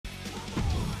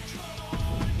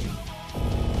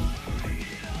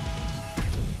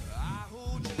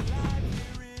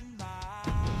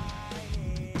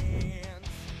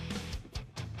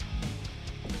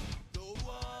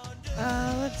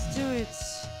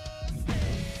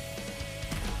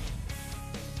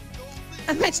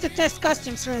A match to test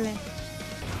costumes, really.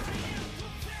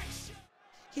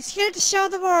 He's here to show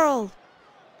the world.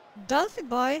 Dolphy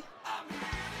boy.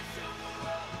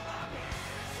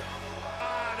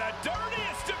 The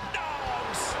dirtiest of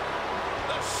dogs.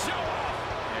 The show-off.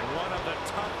 And one of the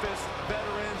toughest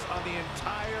veterans on the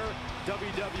entire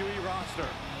WWE roster.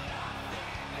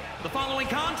 The following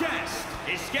contest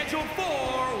is scheduled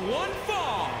for one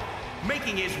fall.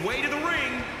 Making his way to the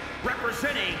ring,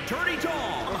 representing Dirty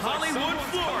Dog from Hollywood,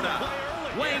 Florida.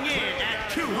 Weighing in at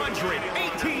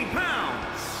 218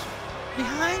 pounds.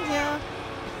 Behind you.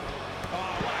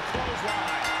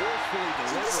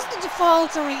 So this is the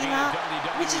default arena,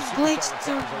 which is glitched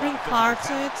to bring car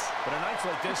to it. But on nights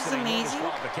like this, which is amazing.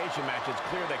 Disqualification match, it's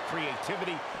clear that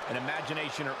creativity and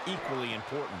imagination are equally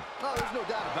important. Oh, there's no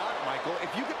doubt about it, Michael.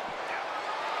 If you could...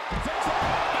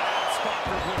 Spot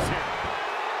for Bliss here.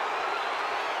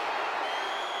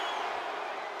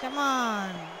 Come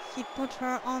on. He put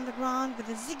her on the ground with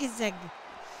a zigzag.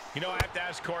 You know, I have to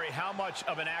ask Corey, how much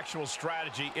of an actual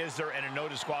strategy is there in a no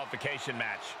disqualification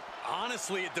match?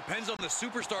 Honestly, it depends on the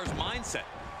superstar's mindset.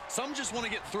 Some just want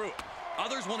to get through it.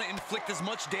 Others want to inflict as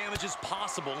much damage as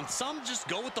possible, and some just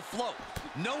go with the flow.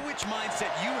 Know which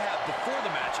mindset you have before the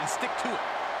match and stick to it.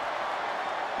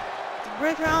 To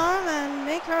break her arm and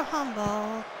make her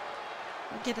humble.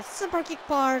 We get a super kick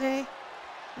party.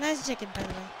 Nice jacket, by the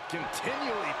way.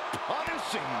 Continually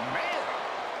punishing, man.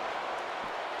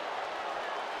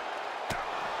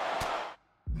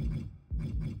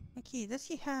 Okay, does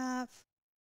he have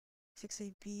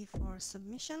 6AB for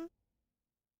submission?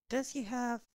 Does he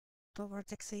have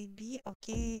towards XAB?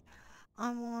 Okay,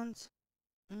 I want...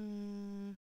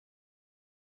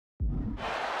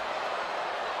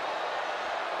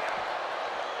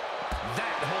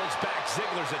 That holds back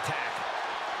Ziggler's attack.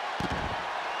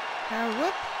 Hair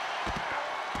whip.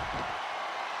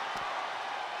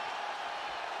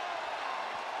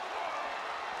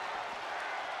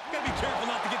 You gotta be careful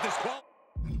not to get this qual.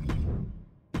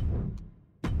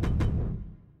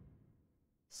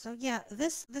 So yeah,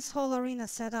 this whole arena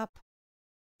setup,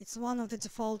 it's one of the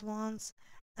default ones,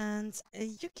 and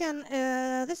you can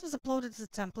this was uploaded as a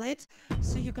template,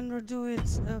 so you can redo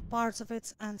it, parts of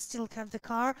it, and still have the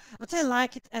car. But I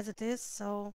like it as it is,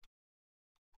 so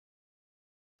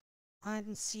I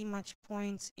didn't see much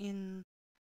point in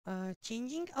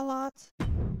changing a lot.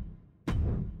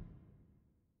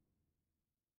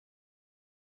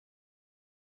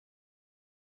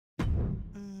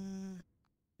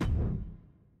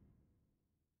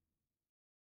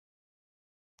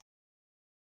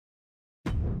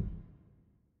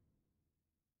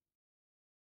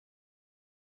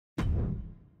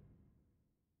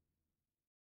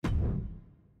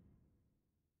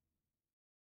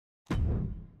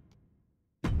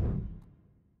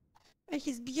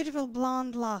 His beautiful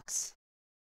blonde locks.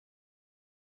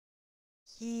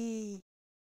 Yay.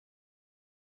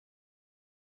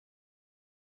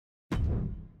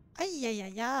 Ay, ay,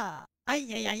 ay, ay. Ay,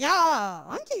 ay, ay, ay.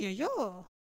 Ay, ay, ay, ay.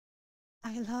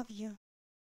 I love you.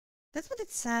 That's what it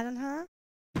said on her.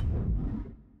 It's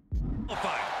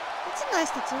a nice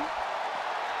tattoo.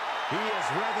 He is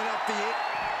revving up the...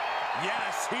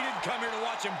 Yes, he didn't come here to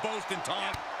watch him boast and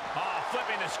taunt.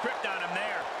 Flipping the script on him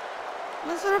there.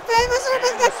 Mr. Famous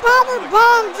gets power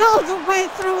bombed all the way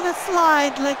through the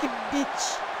slide like a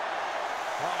bitch.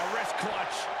 Wrist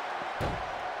clutch.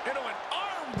 Into an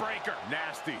arm breaker.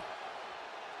 Nasty.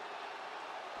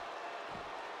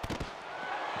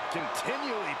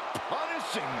 Continually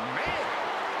punishing, man.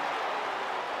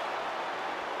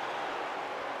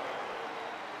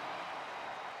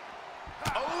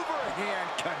 Overhand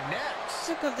connects.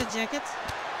 Took off the jacket.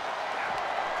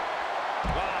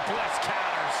 Bliss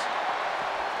counters.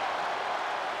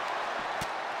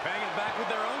 Banging back with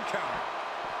their own counter.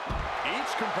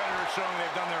 Each competitor showing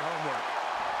they've done their homework.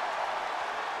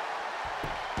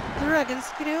 Dragon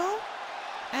screw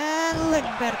and leg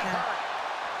breaker.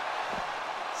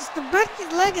 Just to break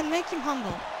his leg and make him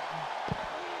humble.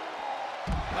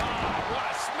 What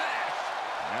a smash!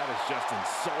 That is just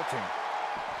insulting.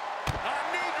 A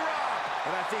knee drop!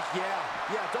 And I think,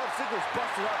 yeah, Dolph Ziggler's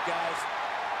busted up, guys.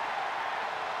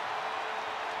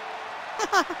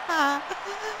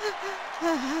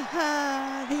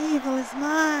 The evil is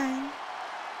mine.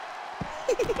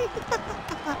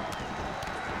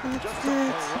 Let's Just do a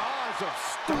it. barrage of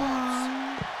Come stomps.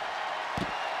 on.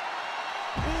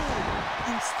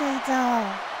 And stay down.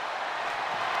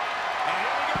 And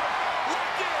here we go.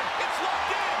 Locked in. It's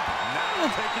locked in. Now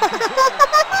taking control.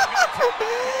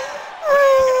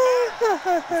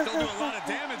 Still do a lot of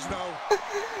damage, though.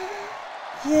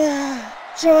 Yeah,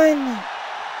 join me.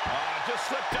 Just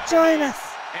slipped out. Join us.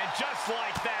 And just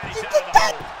like that, he's You out did of the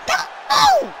that!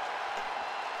 hold.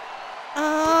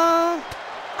 No!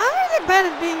 I'm really bad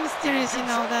at being mysterious, you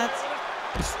know that.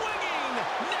 Swinging neck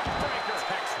breaker.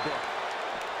 Textbook.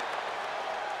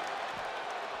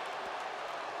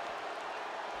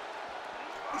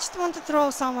 I just want to throw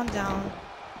someone down.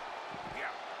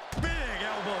 Big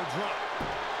elbow drop.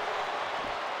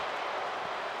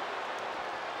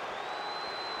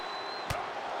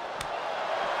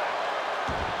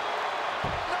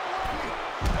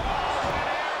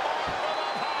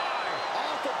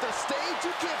 You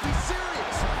can't be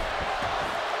serious.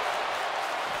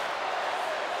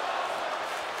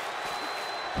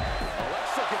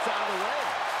 Alexa gets out of the way.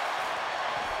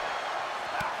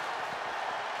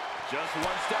 Just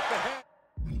one step ahead.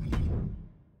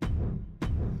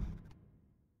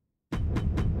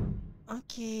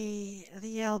 Okay,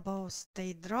 the elbows,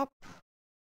 they drop.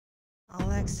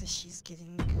 Alexa, she's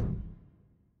getting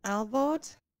elbowed.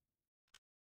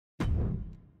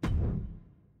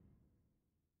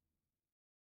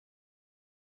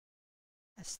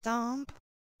 A stomp,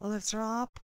 lifts her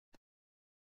up,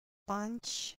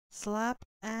 punch, slap,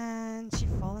 and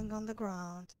she's falling on the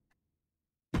ground.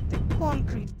 The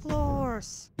concrete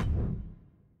floors.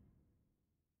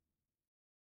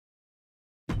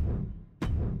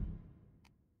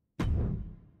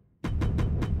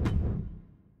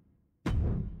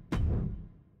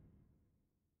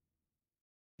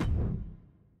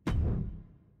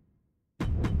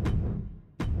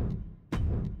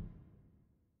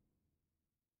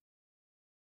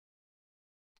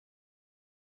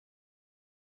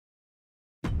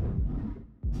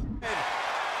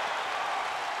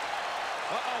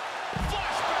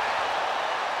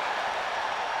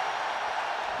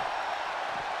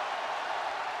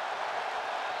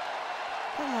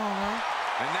 Come on.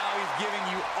 And now he's giving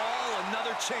you all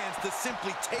another chance to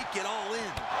simply take it all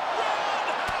in.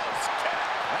 Roundhouse kick.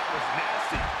 That was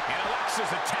nasty. And Alexa's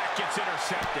attack gets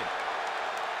intercepted.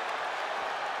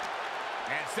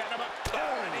 And set him up.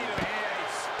 Oh, knee to the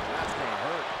face. That's going to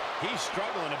hurt. He's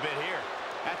struggling a bit here.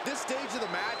 At this stage of the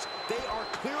match, they are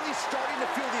clearly starting to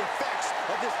feel the effects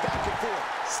of this back and forth.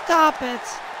 Stop it.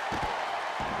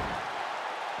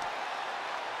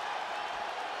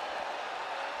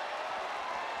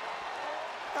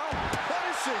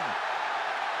 Punishing.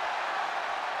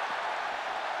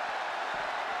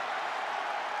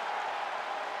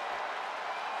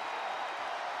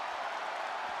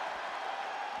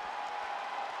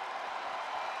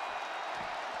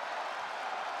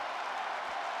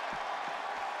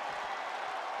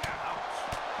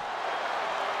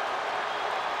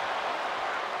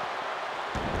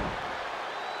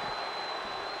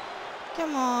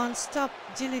 Come on, stop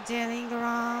dilly-dallying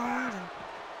around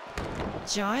and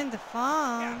join the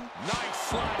fun. Nice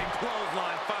sliding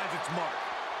clothesline finds its mark.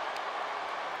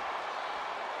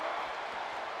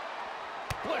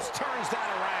 Bliss turns that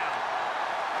around.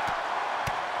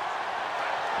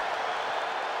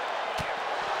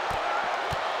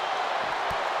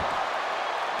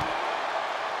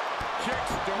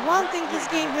 One thing this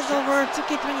game has over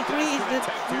 2K23 is the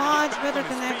much better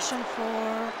connection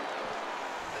for...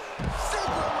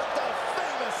 Ziggler with the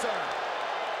famouser.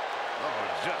 Oh,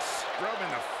 just scrubbing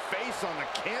the face on the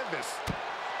canvas.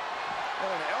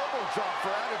 And an elbow drop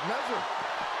for added measure.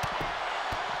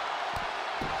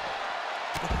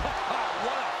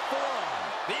 What a forearm.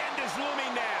 The end is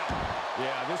looming now.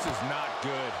 Yeah, this is not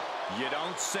good. You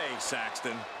don't say,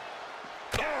 Saxton.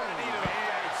 Oh, knee to the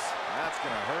face. That's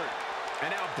going to hurt. And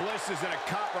now Bliss is in a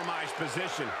compromised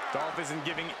position. Dolph isn't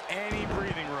giving any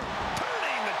breathing room.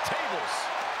 Turning the tables.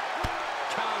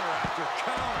 Counter after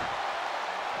counter.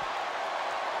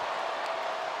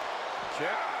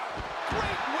 Check.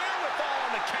 Great wherewithal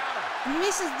on the counter.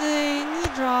 Misses the knee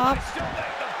drop. I still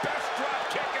think the best drop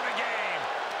kick in the game.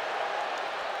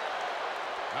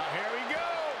 Now here we go.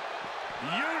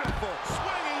 Beautiful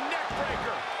swinging neck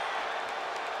breaker.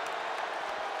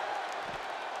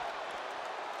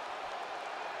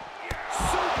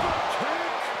 Super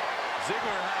kick.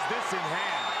 Ziggler has this in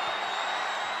hand.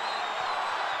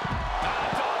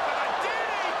 Dolph with a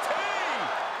DDT.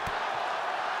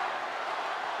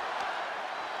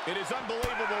 It is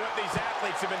unbelievable what these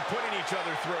athletes have been putting each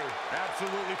other through.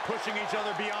 Absolutely pushing each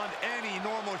other beyond any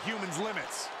normal human's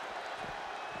limits.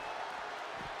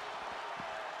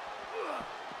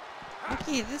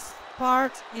 Okay, this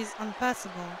part is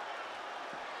unpassable.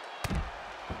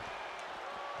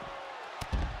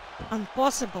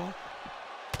 Impossible.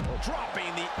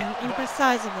 Dropping the And elbow.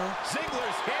 imprecisable.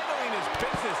 Ziggler's handling his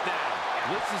business now.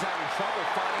 Bliss is having trouble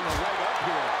finding a leg up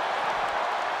here.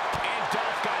 And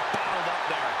Dolph got bottled up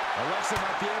there. Alexa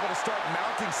might be able to start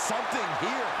mounting seeing something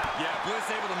here. Yeah, Bliss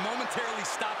able to momentarily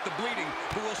stop the bleeding,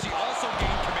 but will she also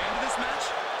gain command of this match?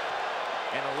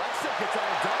 And Alexa gets on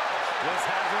a dodge. Bliss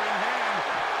has her in hand.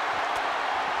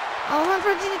 Oh, one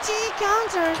for DDT,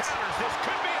 countered. Counters. This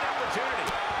could be an opportunity.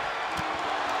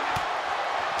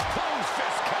 Close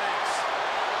fist connects.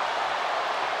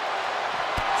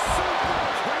 Super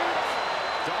kick.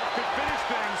 Dolph could finish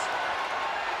things.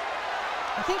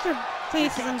 I think your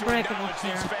face is unbreakable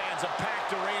here. Fans, a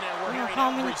packed arena, and we're I don't know hearing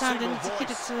how many every times they single need to hit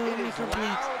it voice. to make her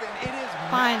bleed. Loud and it is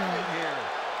Finally. maddening here.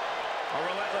 A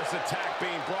relentless attack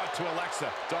being brought to Alexa.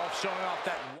 Dolph showing off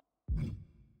that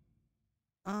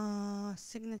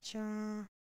Signature.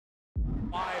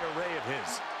 wide array of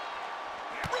his.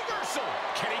 Reversal.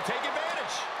 Can he take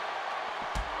advantage?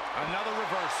 Another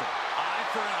reversal. Eye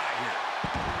for an eye here.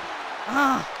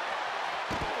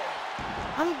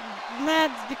 I'm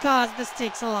mad because this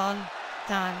takes a long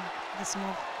time, this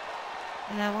move.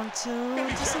 And I want to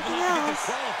do something else.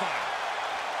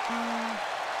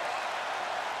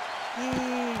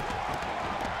 Yay.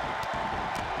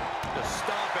 Just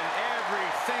stomping every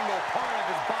single part of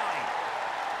his body.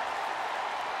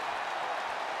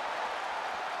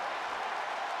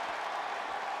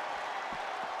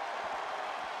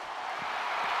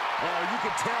 Oh, you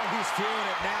can tell he's feeling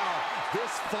it now.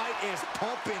 This fight is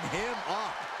pumping him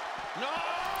up. No!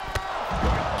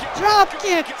 Drop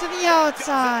kick to the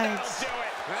outside. That'll do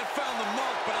it. That found the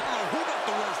mark, but I don't know who got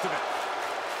the worst of it.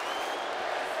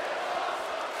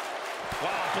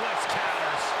 Wow, Bliss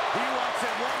counters. He wants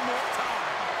it one more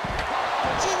time.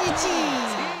 GDT.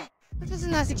 That was a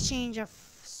nice exchange of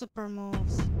super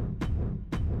moves.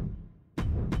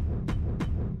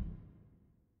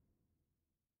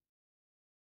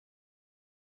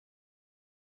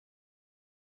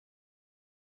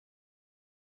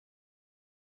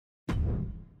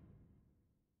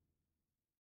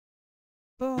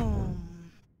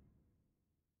 Boom.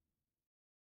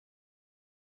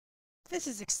 This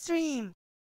is extreme.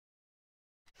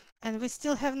 And we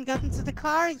still haven't gotten to the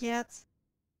car yet.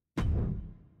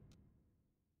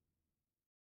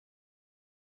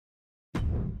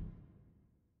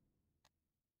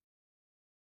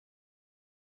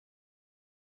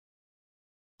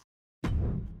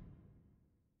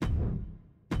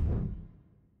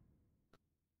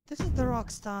 This is the Rock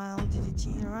style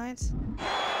DDT, right?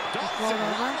 Dolph Float Ziggler.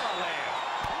 over.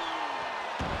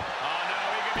 Oh no,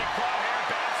 he could be caught here.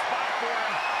 Bad spot for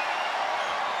him.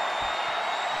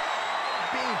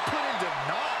 Being put into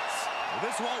knots. Well,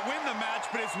 this won't win the match,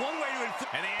 but it's one way to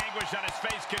inflict. And the anguish on his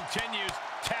face continues.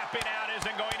 Tapping out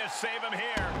isn't going to save him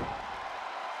here.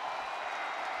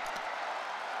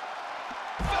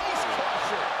 Face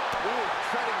crusher. Ooh,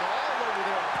 treading all over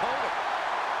their opponent.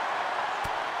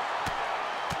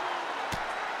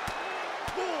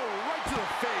 Ooh, right to the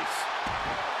face.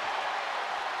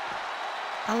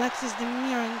 Alexis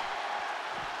dominating.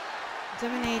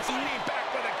 Fighting back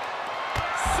with a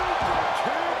Super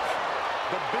kick.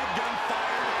 the big gun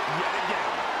fired yet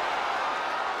again.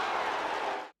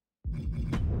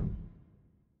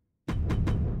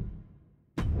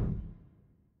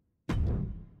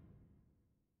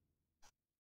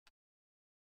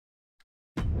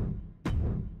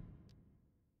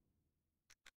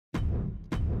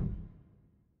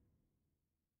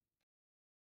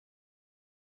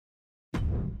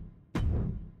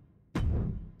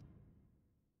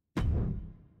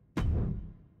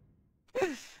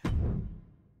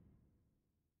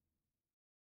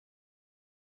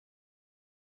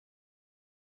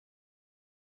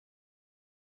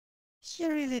 She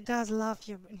really does love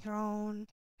you in her own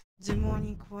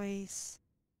demonic ways.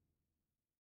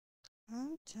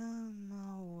 I'll turn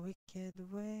my wicked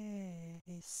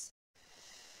ways.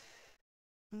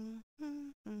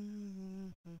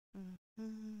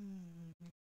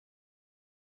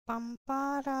 Pam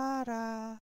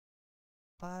parara,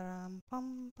 param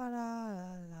pam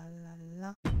para la la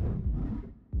la.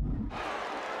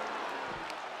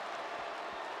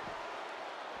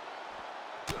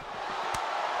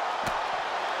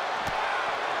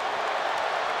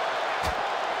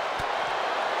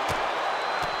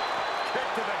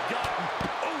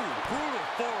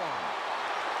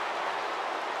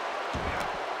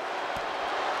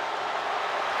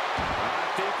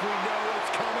 We know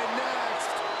what's coming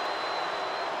next.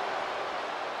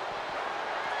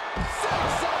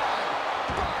 Suicide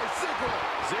by Ziggler.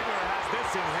 Ziggler has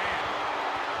this in hand.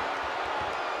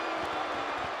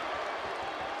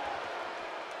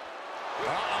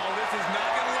 Uh-oh, this is not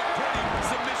going to look pretty.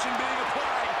 Submission being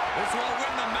applied. This won't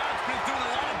win the match, but it's doing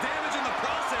a lot of damage in the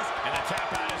process. And the tap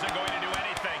out isn't going to do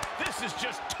anything. This is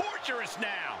just torturous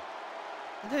now.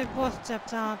 They both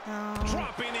tapped out now.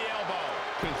 Dropping the elbow.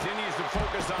 Continues to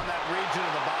focus on that region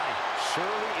of the body.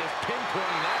 Shirley is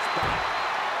pinpointing that spot.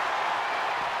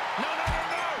 No, no, no,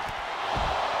 no!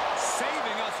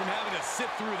 Saving us from having to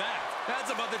sit through that.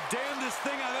 That's about the damnedest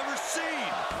thing I've ever seen.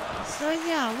 So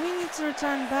yeah, we need to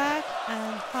return back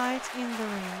and fight in the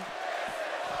ring.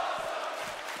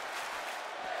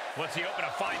 What's he hoping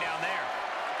to find down there?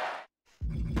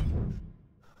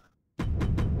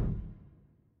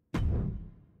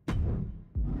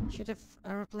 Should have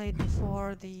replayed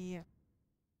before the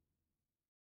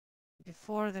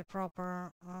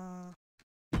proper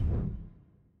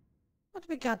but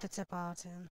we got the tap out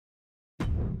in.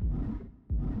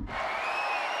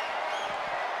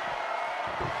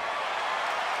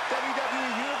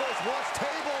 WWE Universe wants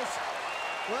tables.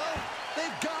 Well,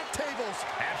 they've got tables.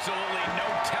 Absolutely no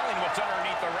telling what's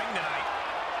underneath the ring tonight.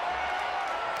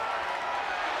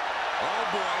 Oh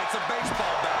boy, it's a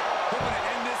baseball bat. Hoping to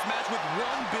end this match with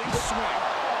one big swing.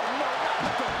 Oh no, not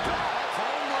with the bat.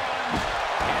 Home run.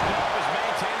 And Dolph is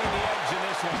maintaining the edge in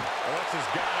this one. Alexa's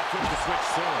got to flip the switch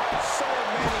soon. So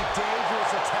many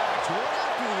dangerous attacks, one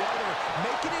after the other,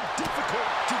 making it difficult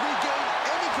to regain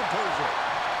any composure.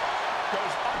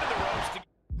 Goes under the ropes to...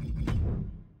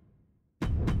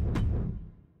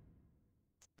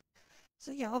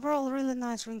 So yeah, overall really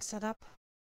nice ring setup.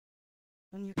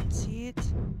 And you can see it.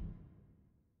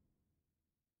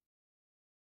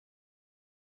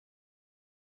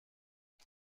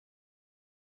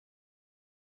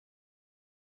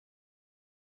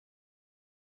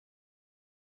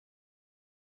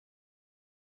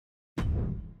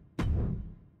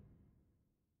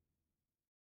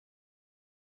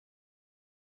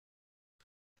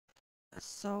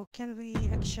 So can we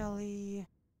actually...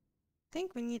 I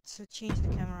think we need to change the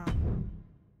camera.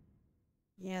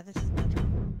 Yeah, this is better.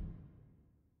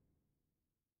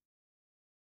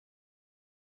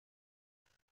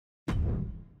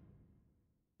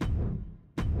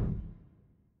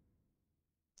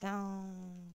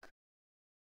 Donk.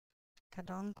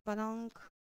 Kadonk badonk.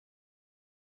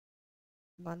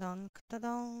 Badonk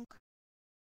tadonk.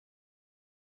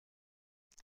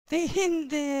 In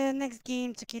the next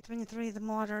game, 2K23, the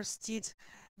modders did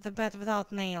the bed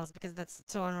without nails, because that's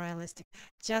so unrealistic.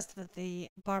 Just with the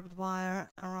barbed wire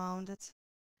around it.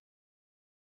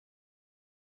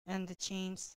 And the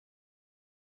chains.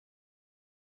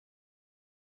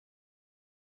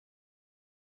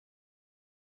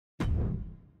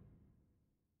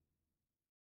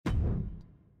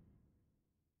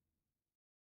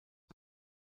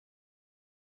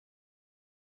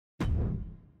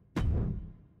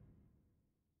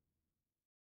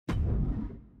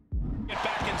 Get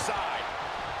back inside.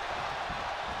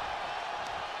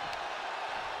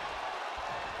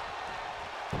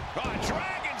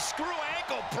 Dragon screw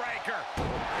ankle breaker. Into the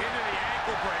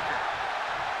ankle breaker.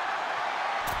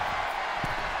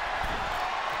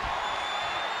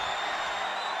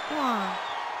 Come on.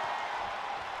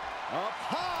 Up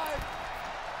high.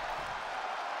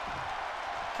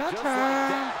 Cut Just her, like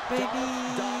that, baby.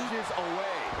 Dolph dodges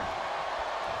away.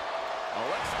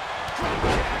 Alexa.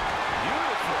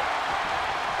 Beautiful.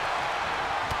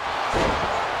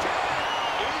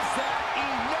 Is that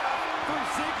enough for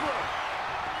Ziggler?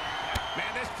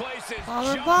 Man, this place is Power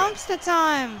jumping. bombs the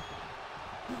time.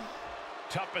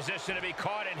 Tough position to be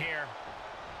caught in here.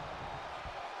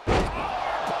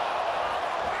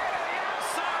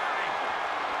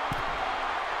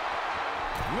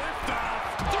 Lift off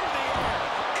through the air.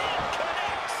 It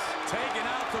connects. Taken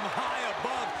out from high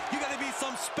above. You got to be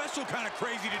some special kind of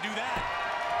crazy to do that.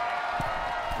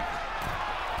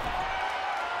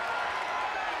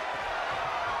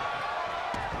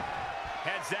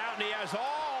 Heads out, and he has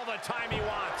all the time he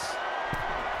wants.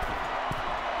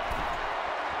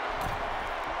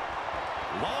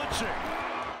 Launching.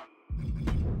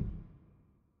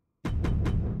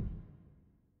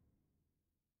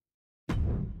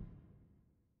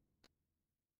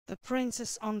 The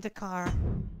princess on the car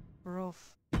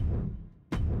roof.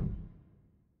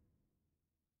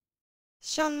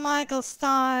 Shawn Michaels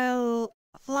style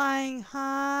flying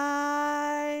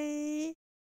high.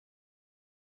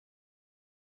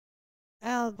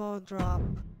 Elbow drop.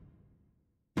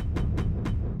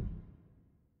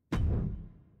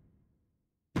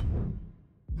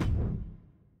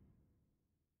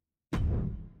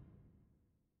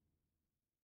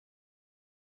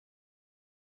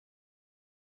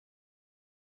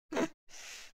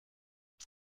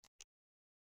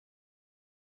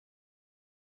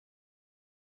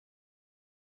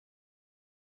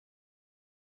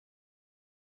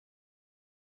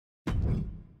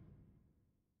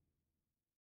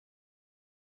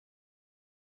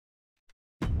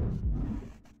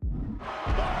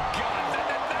 God,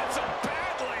 that's a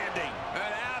bad landing.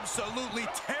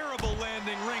 terrible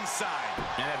landing ringside.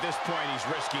 And at this point, he's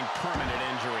risking permanent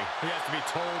injury. He has to be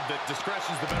told that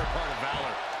discretion's the better part of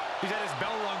valor. He's had his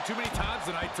bell rung too many times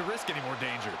tonight to risk any more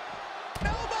danger.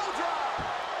 Elbow drop!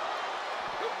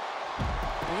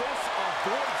 Bliss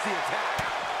avoids the attack.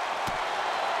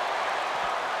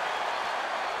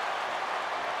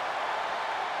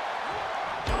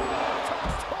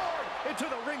 Tossed hard into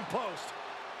the ring post.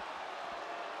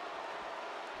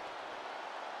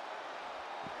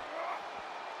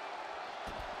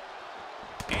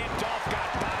 And Dolph got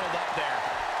bottled up there.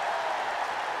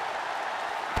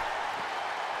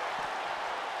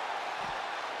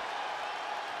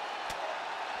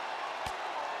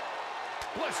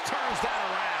 Bliss turns that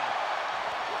around.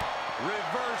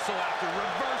 Reversal after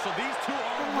reversal. These two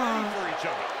are ready for each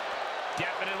other.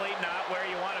 Definitely not where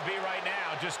you want to be right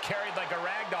now. Just carried like a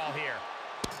rag doll here.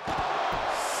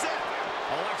 Set.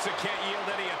 Alexa can't yield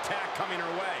any attack coming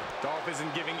her way. Dolph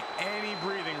isn't giving any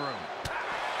breathing room.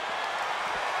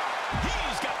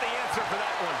 He's got the answer for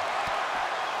that one.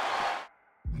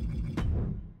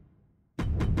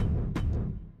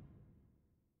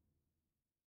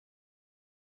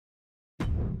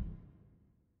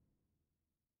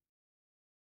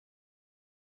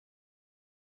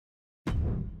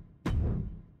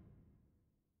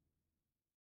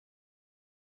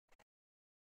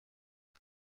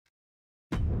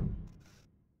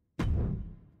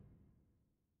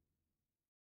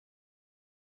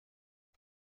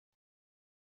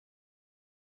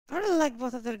 I really like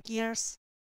both of their gears.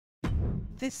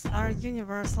 These are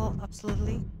universal,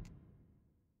 absolutely.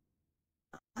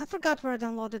 I forgot where I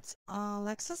downloaded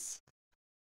Lexus.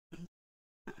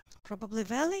 Probably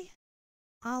Valley.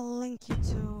 I'll link you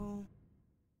to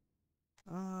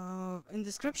in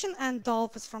description, and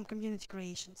Dolph is from Community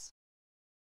Creations.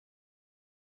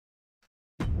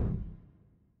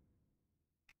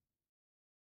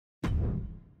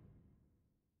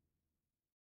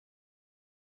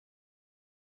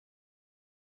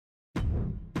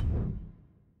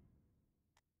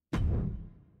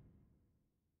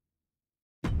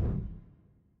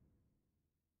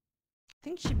 I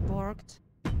think she borked.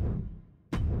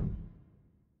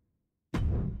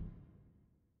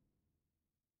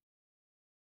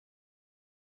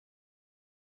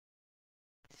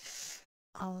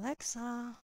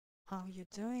 Alexa, how you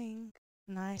doing?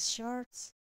 Nice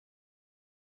shorts.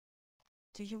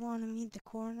 Do you want to meet the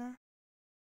corner?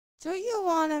 Do you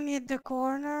want to meet the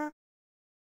corner?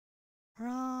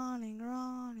 Running,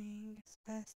 running as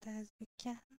fast as we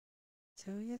can.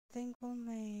 Do you think we'll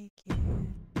make it?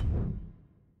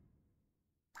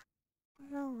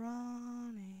 We're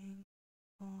running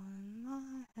on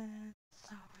my head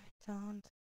so we don't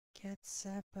get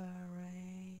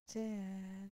separated.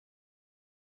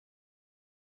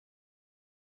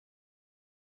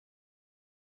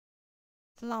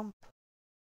 Lump.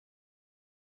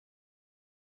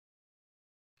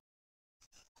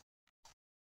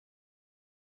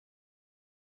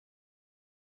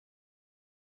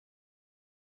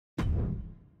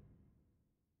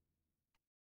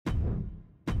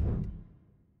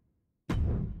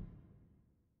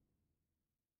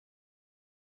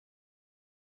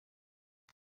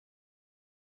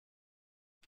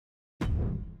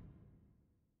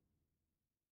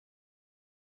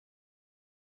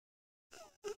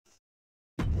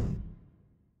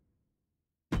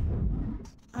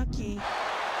 Okay.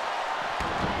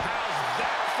 How's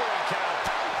that for a count?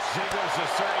 Ziggler's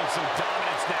asserting some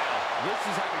dominance now. Bliss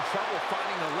is having trouble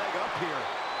finding the leg up here.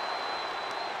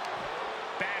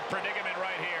 Bad predicament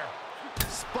right here.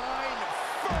 Spine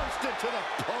first into the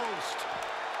post.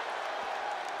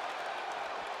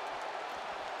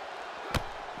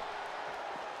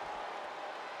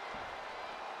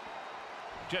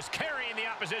 Just carrying the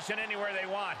opposition anywhere they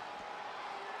want.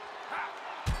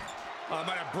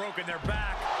 Might have broken their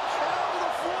back. Down to the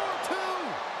floor, too.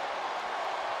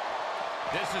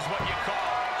 This is what you call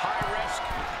high risk,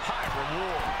 high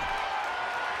reward.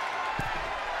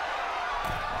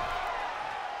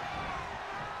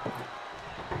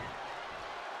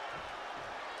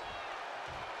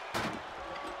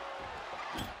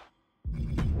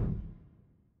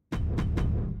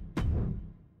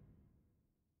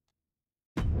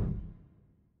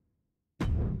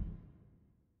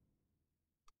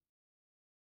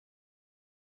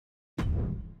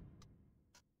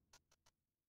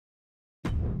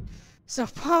 So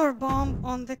power bomb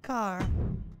on the car.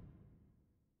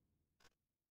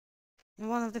 In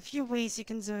one of the few ways you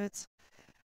can do it.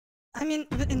 I mean,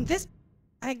 in this,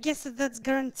 I guess that's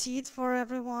guaranteed for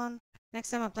everyone. Next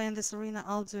time I play in this arena,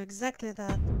 I'll do exactly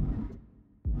that.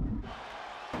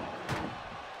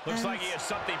 Looks like he has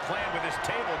something planned with his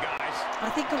table, guys. I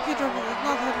think computer will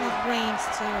not have enough brains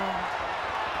to...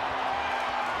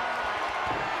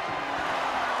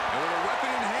 And with a weapon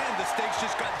in hand, the stakes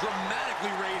just got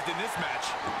dramatically raised in this match.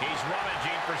 He's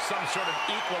rummaging for some sort of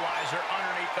equalizer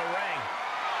underneath the ring.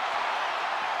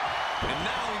 And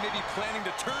now he may be planning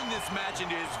to turn this match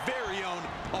into his very own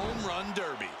home run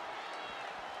derby.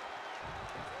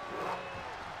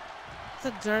 The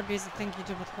derby is a thing you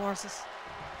do with horses.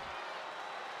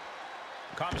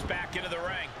 Comes back into the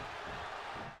ring.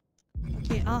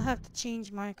 Okay, I'll have to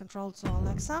change my control to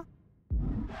Alexa.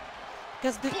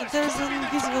 Because there's an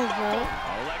invisible wall.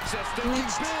 Alexa still big.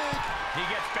 He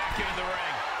gets back into the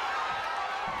ring.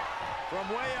 From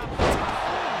way up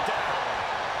top, down.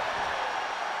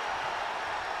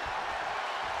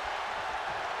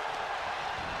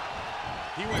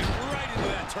 He went right into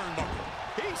that turnbuckle.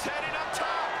 He's heading up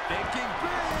top. Thinking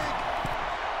big.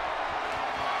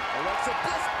 Alexa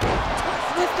Bliss.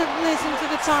 Lifted Bliss into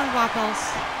the turnbuckles.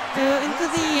 Into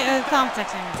the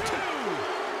thumbtacks.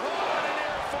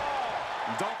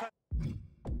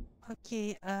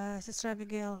 Okay, Sister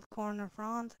Abigail corner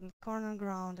front and corner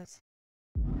grounded.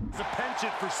 It's a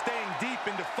penchant for staying deep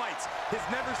into fights. His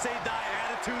never say die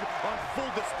attitude on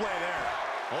full display there.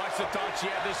 Alexa thought she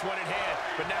had this one in hand,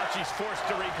 but now she's forced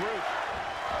to regroup.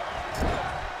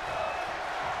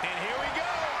 And here we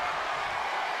go.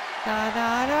 Da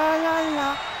da da la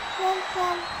la, pom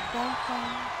pom pom pom,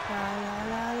 da la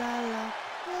la la la,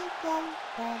 pom pom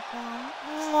pom pom,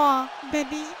 mwah,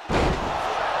 baby.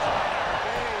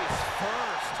 Face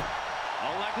first.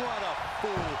 Alexa, what a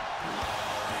fool.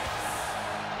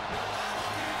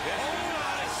 Hold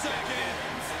on a second.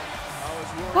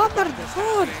 What are the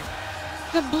food?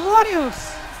 The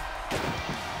glorious!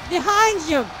 Behind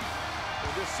you!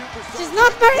 She's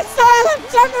not very silent!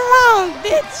 Turn around,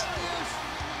 bitch!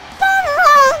 Turn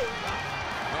around!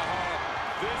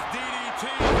 This DDT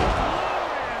is a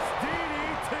glorious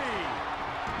DDT.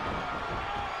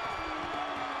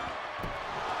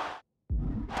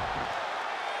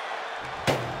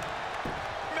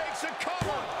 Makes a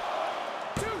cover.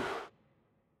 2.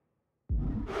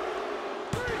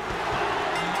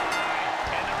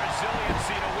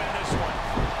 Resiliency to win this one.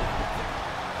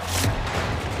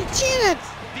 He cheated!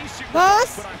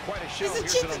 Boss! He's a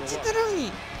cheateroni!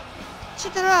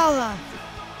 Cheaterella!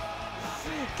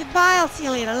 Goodbye, I'll see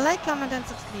you later. Like, comment, and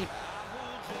subscribe.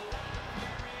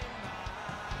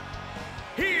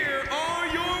 Here are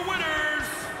your winners,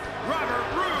 Robert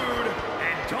Roode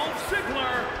and Dolph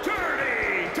Ziggler,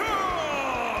 Dirty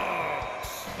Dogs!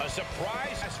 A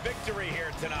surprise victory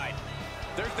here tonight.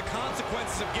 There's the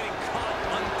consequences of getting caught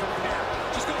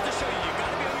unprepared. Just goes to show you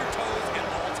gotta be on your toes at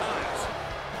all times.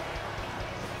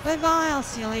 Bye bye, I'll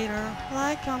see you later.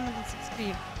 Like, comment, and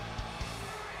subscribe.